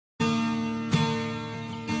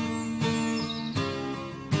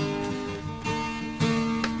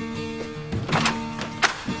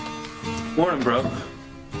Morning, bro.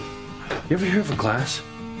 You ever hear of a glass?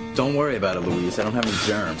 Don't worry about it, Luis. I don't have any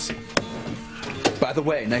germs. By the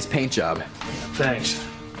way, nice paint job. Thanks.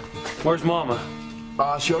 Where's Mama?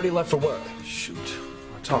 She already left for work. Shoot.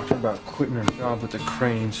 I talked to her about quitting her job with the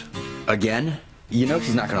Cranes. Again? You know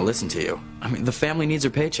she's not going to listen to you. I mean, the family needs her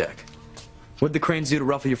paycheck. What'd the Cranes do to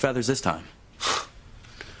ruffle your feathers this time?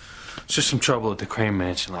 It's just some trouble at the Crane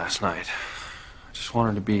Mansion last night. I just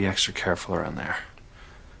wanted to be extra careful around there.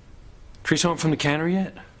 Trees home from the cannery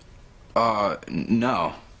yet?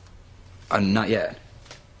 No. Not yet.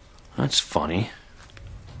 That's funny.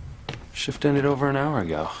 Shift ended over an hour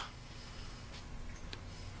ago.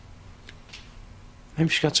 Maybe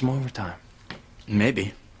she got some overtime.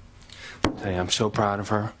 Maybe. Tell you, I'm so proud of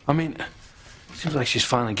her. I mean, it seems like she's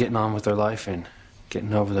finally getting on with her life and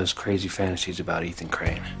getting over those crazy fantasies about Ethan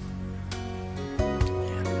Crane.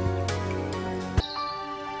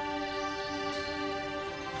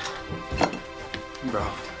 Bro,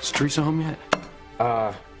 is Teresa home yet?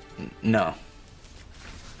 No.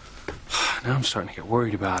 Now I'm starting to get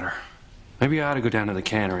worried about her. Maybe I ought to go down to the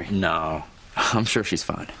cannery. No. I'm sure she's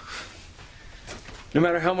fine. No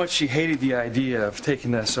matter how much she hated the idea of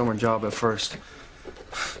taking that summer job at first,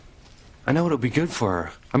 I know it'll be good for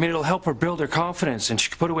her. I mean, it'll help her build her confidence, and she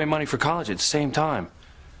can put away money for college at the same time.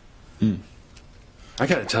 I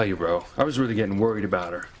gotta tell you, bro, I was really getting worried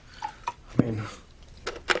about her. I mean,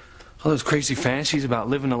 all those crazy fantasies about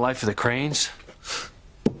living the life of the Cranes.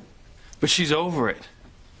 But she's over it.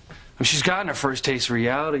 I mean, she's gotten her first taste of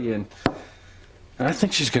reality, and I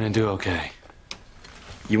think she's gonna do okay.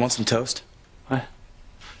 You want some toast? What?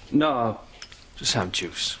 No, just have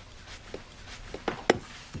juice.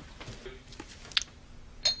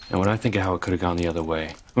 And when I think of how it could have gone the other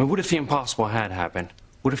way, I mean, what if the impossible had happened?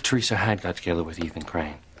 What if Teresa had got together with Ethan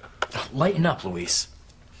Crane? Lighten up, Luis.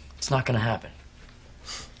 It's not gonna happen.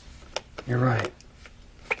 You're right.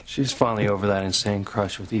 She's finally over that insane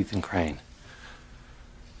crush with Ethan Crane.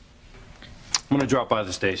 I'm gonna drop by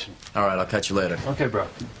the station. All right, I'll catch you later. Okay, bro.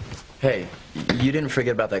 Hey, you didn't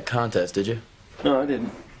forget about that contest, did you? No, I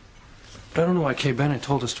didn't. But I don't know why Kay Bennett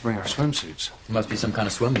told us to bring our swimsuits. It must be some kind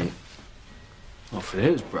of swim meet. Well, if it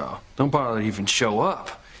is, bro, don't bother to even show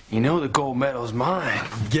up. You know the gold medal's mine.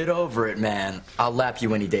 Get over it, man. I'll lap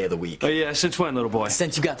you any day of the week. Oh, yeah, since when, little boy?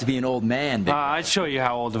 Since you got to be an old man, big... I'd show you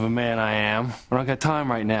how old of a man I am. But I don't got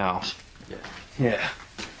time right now. Yeah.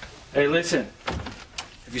 Hey, listen.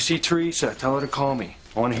 If you see Teresa, tell her to call me.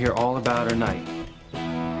 I want to hear all about her night.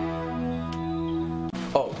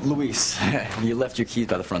 Oh, Luis, you left your keys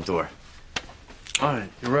by the front door. All right,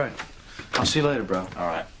 you're right. I'll see you later, bro. All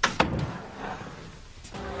right.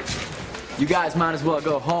 You guys might as well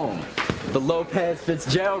go home. The Lopez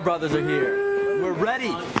Fitzgerald brothers are here. We're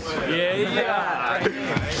ready. Yeah.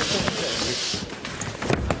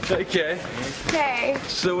 Okay. Hey.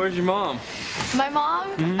 So where's your mom? My mom?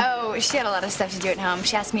 Oh, she had a lot of stuff to do at home.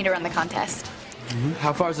 She asked me to run the contest.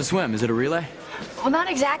 How far's the swim? Is it a relay? Well, not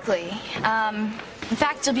exactly. In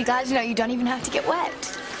fact, you'll be glad to know you don't even have to get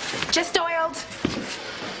wet. Just oiled.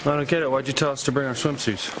 I don't get it. Why'd you tell us to bring our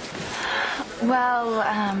swimsuits?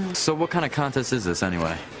 Well, So what kind of contest is this,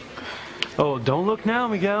 anyway? Oh, don't look now,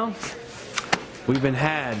 Miguel. We've been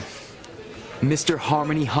had. Mr.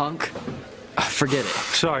 Harmony Hunk? Forget it.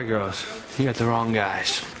 Sorry, girls. You got the wrong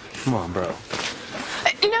guys. Come on, bro.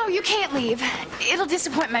 no, you can't leave. It'll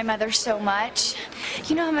disappoint my mother so much.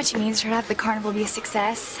 You know how much it means for her to have the carnival be a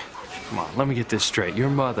success? Come on, let me get this straight. Your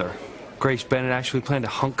mother, Grace Bennett, actually planned a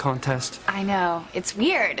hunk contest? I know. It's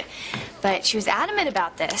weird. But she was adamant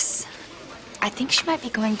about this. I think she might be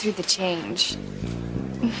going through the change.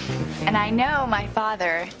 And I know my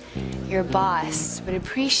father, your boss, would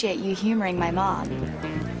appreciate you humoring my mom.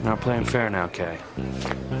 Not playing fair now, Kay.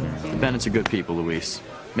 Bennett's are good people, Luis.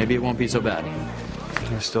 Maybe it won't be so bad.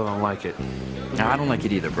 I still don't like it. Now, I don't like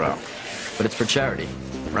it either, bro. But it's for charity,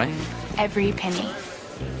 right? Every penny.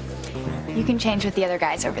 You can change with the other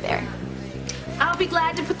guys over there. I'll be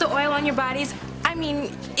glad to put the oil on your bodies. I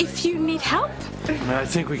mean, if you need help. I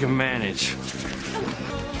think we can manage.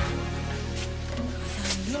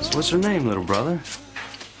 So what's her name, little brother?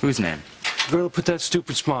 Whose name? The girl who put that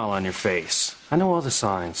stupid smile on your face. I know all the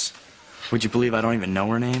signs. Would you believe I don't even know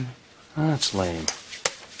her name? Oh, that's lame.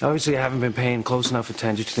 Obviously, I haven't been paying close enough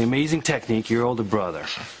attention to the amazing technique of your older brother.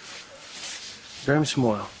 Grab me some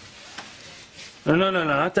oil. No,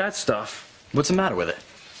 not that stuff. What's the matter with it?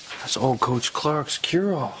 That's old Coach Clark's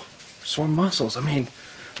cure-all. Sore muscles. I mean,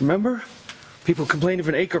 remember? People complained of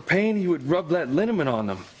an ache or pain, he would rub that liniment on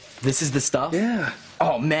them. This is the stuff? Yeah.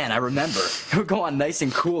 Oh, man, I remember. It would go on nice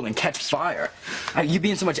and cool and catch fire. You be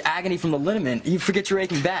in so much agony from the liniment, you forget your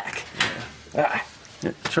aching back. Yeah,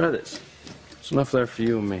 try this. There's enough there for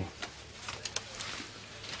you and me.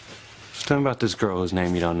 Just tell me about this girl whose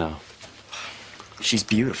name you don't know. She's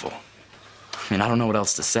beautiful. I mean, I don't know what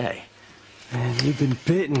else to say. Man, you've been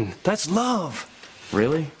bitten. That's love.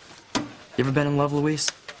 Really? You ever been in love, Luis?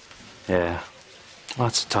 Yeah,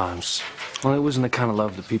 lots of times. Well, it wasn't the kind of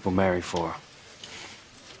love that people marry for.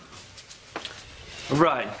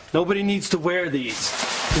 Right, nobody needs to wear these.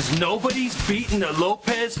 Because nobody's beating the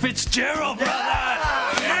Lopez Fitzgerald, brother!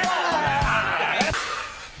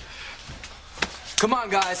 Come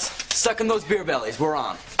on, guys. Suck in those beer bellies. We're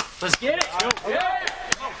on. Let's get it! Yeah!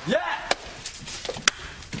 Yeah!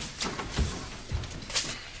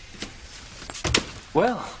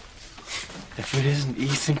 Well, if it isn't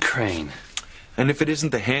Ethan Crane. And if it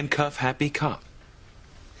isn't the handcuff happy cop?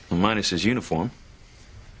 Well, minus his uniform.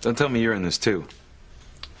 Don't tell me you're in this too.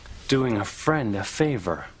 Doing a friend a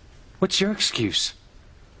favor. What's your excuse?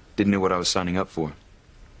 Didn't know what I was signing up for.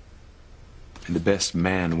 And the best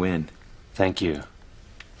man win. Thank you.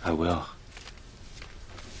 I will.